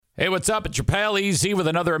Hey, what's up? It's your pal Easy with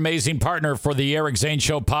another amazing partner for the Eric Zane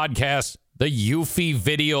Show podcast, the Eufy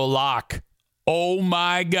Video Lock. Oh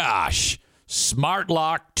my gosh. Smart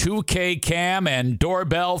lock, 2K cam, and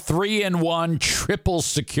doorbell, 3-in-1 triple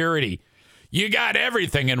security. You got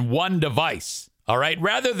everything in one device. All right.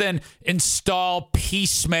 Rather than install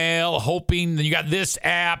piecemeal, hoping that you got this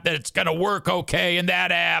app that it's going to work okay and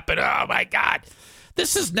that app. And oh my God.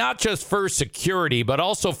 This is not just for security, but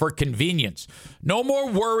also for convenience. No more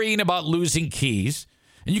worrying about losing keys.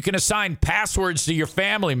 And you can assign passwords to your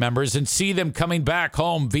family members and see them coming back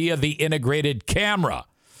home via the integrated camera.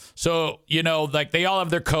 So, you know, like they all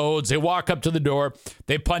have their codes. They walk up to the door.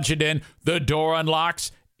 They punch it in. The door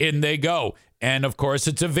unlocks. In they go. And, of course,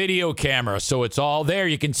 it's a video camera, so it's all there.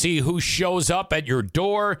 You can see who shows up at your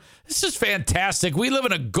door. This is fantastic. We live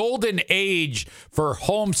in a golden age for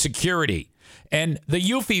home security. And the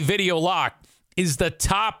Eufy Video Lock is the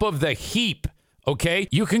top of the heap, okay?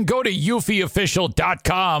 You can go to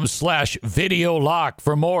eufyofficial.com/video lock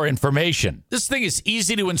for more information. This thing is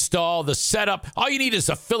easy to install. The setup, all you need is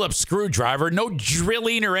a Phillips screwdriver, no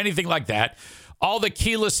drilling or anything like that. All the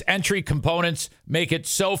keyless entry components make it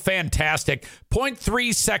so fantastic.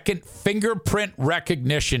 0.3-second fingerprint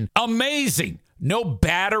recognition. Amazing. No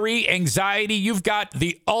battery anxiety. You've got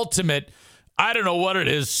the ultimate, I don't know what it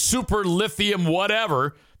is, super lithium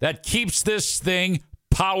whatever that keeps this thing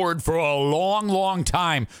powered for a long, long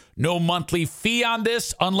time. No monthly fee on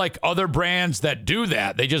this, unlike other brands that do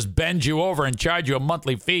that. They just bend you over and charge you a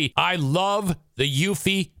monthly fee. I love the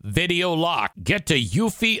Eufy Video Lock. Get to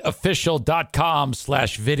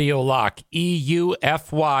eufyofficial.com/video lock.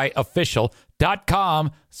 EUFY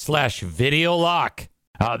official.com/video lock.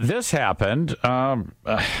 This happened.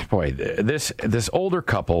 This older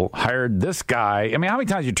couple hired this guy. I mean, how many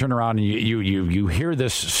times you turn around and you hear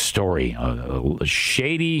this story? A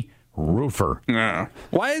shady roofer. Yeah.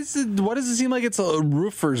 Why does it seem like it's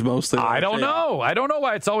roofers mostly? I don't know. I don't know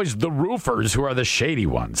why it's always the roofers who are the shady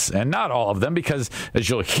ones, and not all of them, because as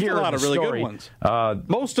you'll hear, a lot of really good ones.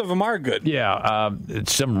 Most of them are good. Yeah,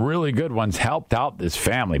 some really good ones helped out this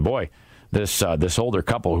family. Boy. This older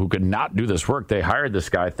couple who could not do this work, they hired this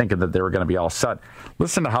guy thinking that they were going to be all set.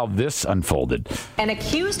 Listen to how this unfolded. An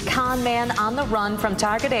accused con man on the run from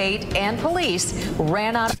Target 8 and police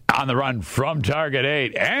ran out on the run from Target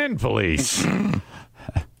 8 and police.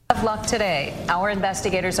 of luck today. Our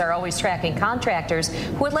investigators are always tracking contractors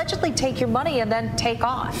who allegedly take your money and then take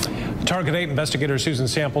off. Target 8 investigator Susan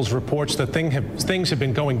Samples reports that things have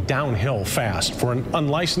been going downhill fast for an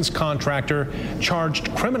unlicensed contractor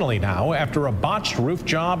charged criminally now after a botched roof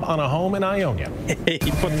job on a home in Ionia. He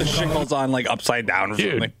put the shingles on like upside down or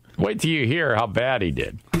something. Wait till you hear how bad he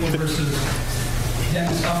did.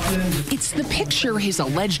 It's the picture his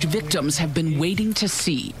alleged victims have been waiting to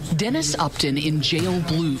see. Dennis Upton in jail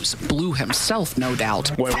blues. Blue himself, no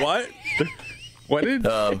doubt. Wait, what? What did?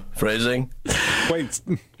 Phrasing. Wait.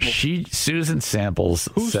 Susan Samples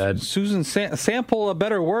said. Susan sample a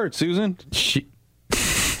better word, Susan.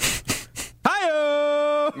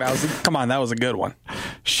 Hi-oh! Come on, that was a good one.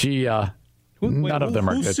 None of them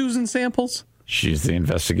are good. Who's Susan Samples? She's the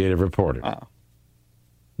investigative reporter. Oh.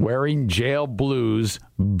 Wearing jail blues,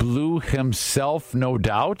 Blue himself, no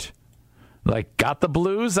doubt. Like, got the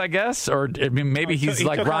blues, I guess? Or I mean, maybe he's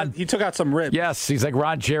like Ron. He took out some ribs. Yes, he's like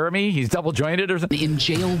Ron Jeremy. He's double jointed or something. In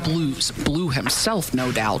jail blues, Blue himself,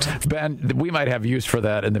 no doubt. Ben, we might have use for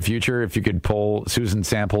that in the future. If you could pull Susan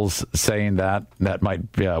Samples saying that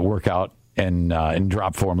might work out in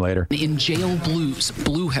drop form later. In jail blues,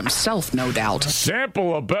 Blue himself, no doubt.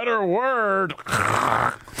 Sample a better word.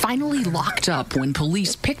 Finally locked up when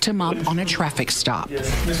police picked him up on a traffic stop. Yes,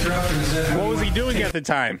 Mr. Upton, what was he doing at the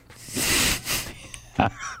time?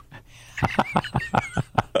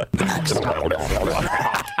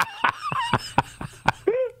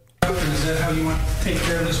 Is that how you want to take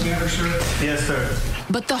care of this matter, sir? Yes, sir.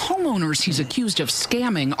 But the homeowners he's accused of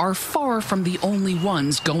scamming are far from the only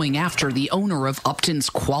ones going after the owner of Upton's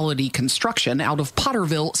Quality Construction out of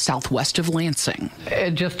Potterville, southwest of Lansing.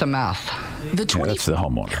 Just a mess. The That's the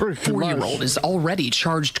homeowner. 24-year-old is already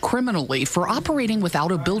charged criminally for operating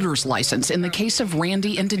without a builder's license in the case of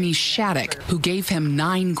Randy and Denise Shattuck, who gave him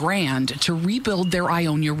 $9,000 to rebuild their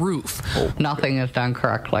Ionia roof. Nothing is done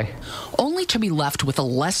correctly. Only to be left with a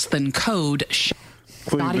less than code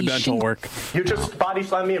Including the dental work. You just body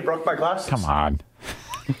slammed me and broke my glasses? Come on.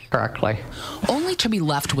 Correctly. Only to be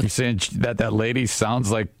left with... You're saying that lady sounds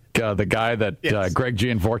like the guy that Greg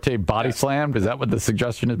Gianforte body slammed? Is that what the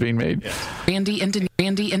suggestion is being made? Yes. Randy and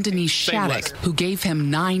Denise Shattuck, who gave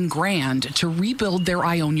him $9,000 to rebuild their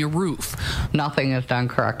Ionia roof. Nothing is done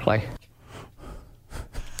correctly.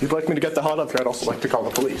 If you'd like me to get the hot up here, I'd also like to call the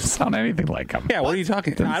police. Sound anything like him? Yeah, what are you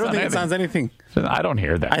talking? I don't think it sounds anything. I don't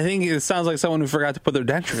hear that. I think it sounds like someone who forgot to put their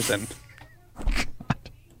dentures in.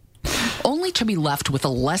 Only to be left with a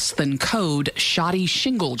less than code shoddy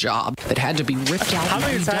shingle job that had to be ripped out. How and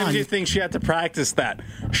many redone. times do you think she had to practice that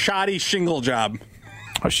shoddy shingle job?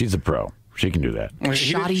 Oh, she's a pro. She can do that.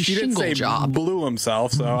 Shoddy she didn't shingle say job. blew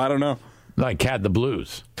himself, so I don't know. Like had the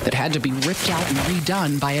blues. That had to be ripped out and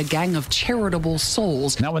redone by a gang of charitable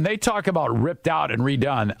souls. Now, when they talk about ripped out and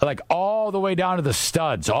redone, like all the way down to the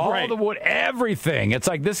studs, all the wood, everything. It's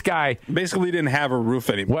like this guy basically didn't have a roof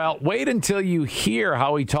anymore. Well, wait until you hear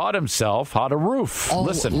how he taught himself how to roof. All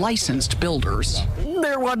Listen. licensed builders.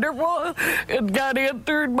 They're wonderful. It got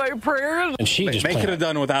answered my prayers. And she just they could have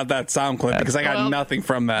done without that sound clip because I got nothing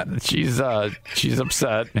from that. She's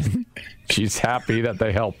upset. She's happy that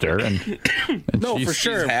they helped her, and no, for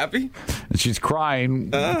sure, she's happy. And she's crying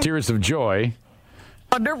tears of joy.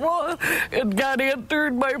 Wonderful. It got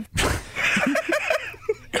answered my.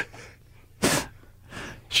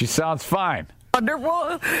 She sounds fine.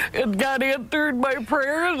 Wonderful. It got answered my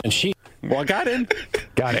prayers. And she. Well, got in.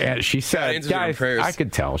 She said, guys, I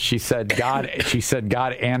could tell. She said, God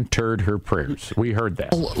answered her prayers. We heard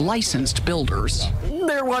that. All licensed builders.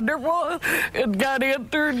 They're wonderful. It got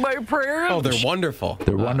answered my prayers. Oh, they're wonderful.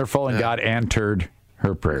 They're wonderful, and God answered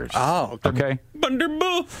her prayers. Oh, okay.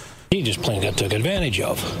 Wonderful. He just plain got took advantage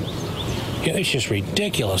of. Yeah, it's just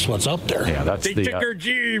ridiculous what's up there. Yeah, that's they took her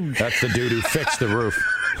jeep. That's the dude who fixed the roof.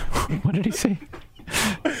 What did he say?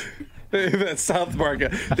 That South Park.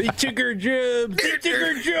 They took her jobs. They took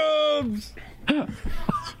her jobs.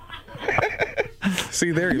 See,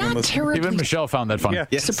 there Not terribly. Even Michelle found that funny. Yeah.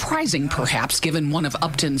 Yes. Surprising, perhaps, given one of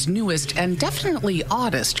Upton's newest and definitely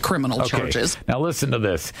oddest criminal charges. Now listen to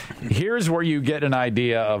this. Here's where you get an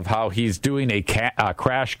idea of how he's doing a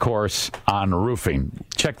crash course on roofing.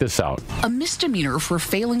 Check this out. A misdemeanor for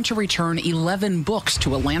failing to return 11 books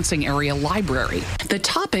to a Lansing area library. The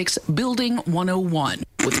topics Building 101,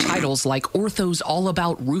 with titles like Ortho's All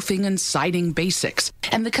About Roofing and Siding Basics,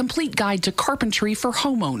 and The Complete Guide to Carpentry for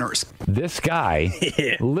Homeowners. This guy,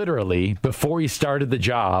 literally, before he started the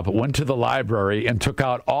job, went to the library and took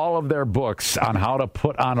out all of their books on how to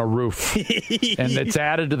put on a roof. And it's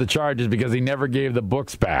added to the charges because he never gave the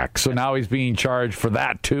books back. So now he's being charged for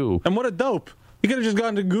that, too. And what a dope. He could have just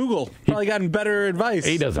gone to Google. Probably gotten better advice.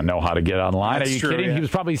 He doesn't know how to get online. That's Are you true, kidding? yeah. He was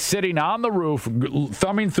probably sitting on the roof,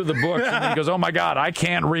 thumbing through the books, and then he goes, oh, my God, I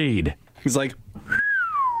can't read. He's like,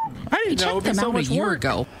 I He didn't know checked it'd be them so out much a year work.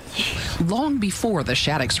 ago, long before the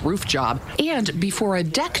Shattuck's roof job and before a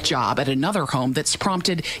deck job at another home that's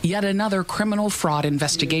prompted yet another criminal fraud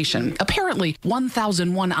investigation. Apparently,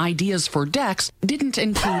 1001 ideas for decks didn't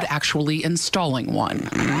include actually installing one.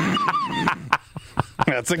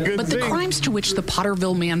 That's a good But thing. the crimes to which the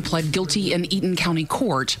Potterville man pled guilty in Eaton County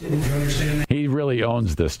Court He really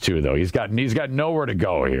owns this, too, though. He's got nowhere to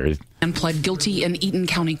go here. and pled guilty in Eaton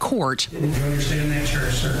County Court. Did you understand that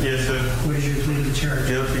charge, sir? Yes, sir. What is your plea to charge?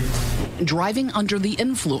 Guilty. Driving under the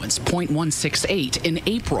influence, .168 in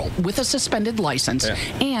April with a suspended license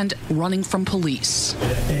and running from police.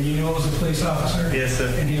 And you know it was a police officer? Yes, sir.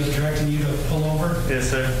 And he was directing you to pull over? Yes,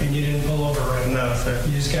 sir. And you didn't pull over, right? No, sir.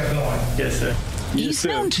 You just kept going? Yes, sir. He's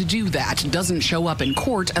known to do that, doesn't show up in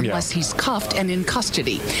court unless he's cuffed and in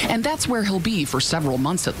custody. And that's where he'll be for several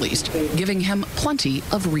months at least, giving him plenty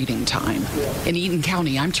of reading time. In Eaton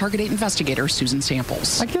County, I'm Target 8 investigator Susan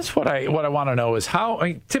Samples. I guess what I want to know is how,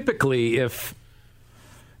 typically, if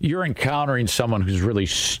you're encountering someone who's really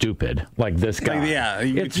stupid, like this guy. Yeah,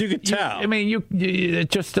 you could tell. It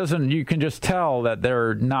just doesn't, you can just tell that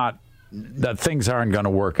they're not, that things aren't going to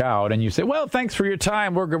work out, and you say, well, thanks for your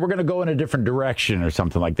time, we're going to go in a different direction or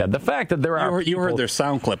something like that. The fact that there are You heard their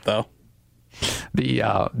sound clip, though.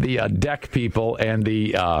 The deck people and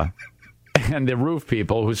the roof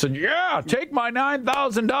people who said, yeah, take my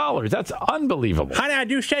 $9,000. That's unbelievable. Honey, I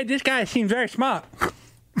do say this guy seems very smart.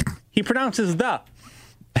 He pronounces the.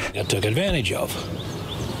 Got took advantage of.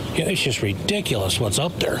 Yeah, it's just ridiculous what's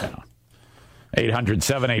up there.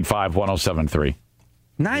 800-785-1073.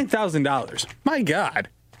 $9,000. My God.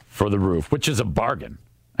 For the roof, which is a bargain,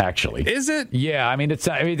 actually. Is it? Yeah, I mean,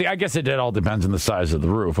 I guess it all depends on the size of the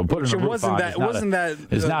roof. I'm putting a roof wasn't on. that- wasn't that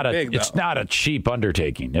big, It's though. not a cheap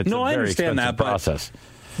undertaking. It's No, a I very understand expensive that, but process.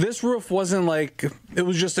 This roof wasn't like, it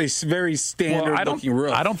was just a very standard looking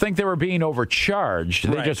roof. I don't think they were being overcharged.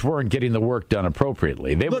 They Right. just weren't getting the work done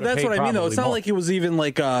appropriately. But that's what I mean, though. It's not like it was even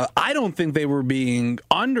like, I don't think they were being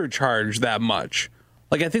undercharged that much.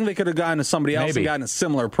 Like, I think they could have gone to somebody else and gotten a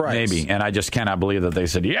similar price. Maybe. And I just cannot believe that they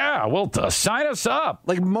said, yeah, well, sign us up.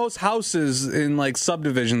 Like most houses in like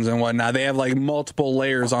subdivisions and whatnot, they have like multiple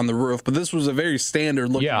layers on the roof. But this was a very standard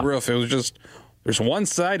looking roof. It was just, there's one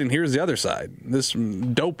side and here's the other side. This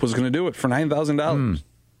dope was going to do it for $9,000.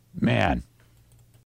 Man.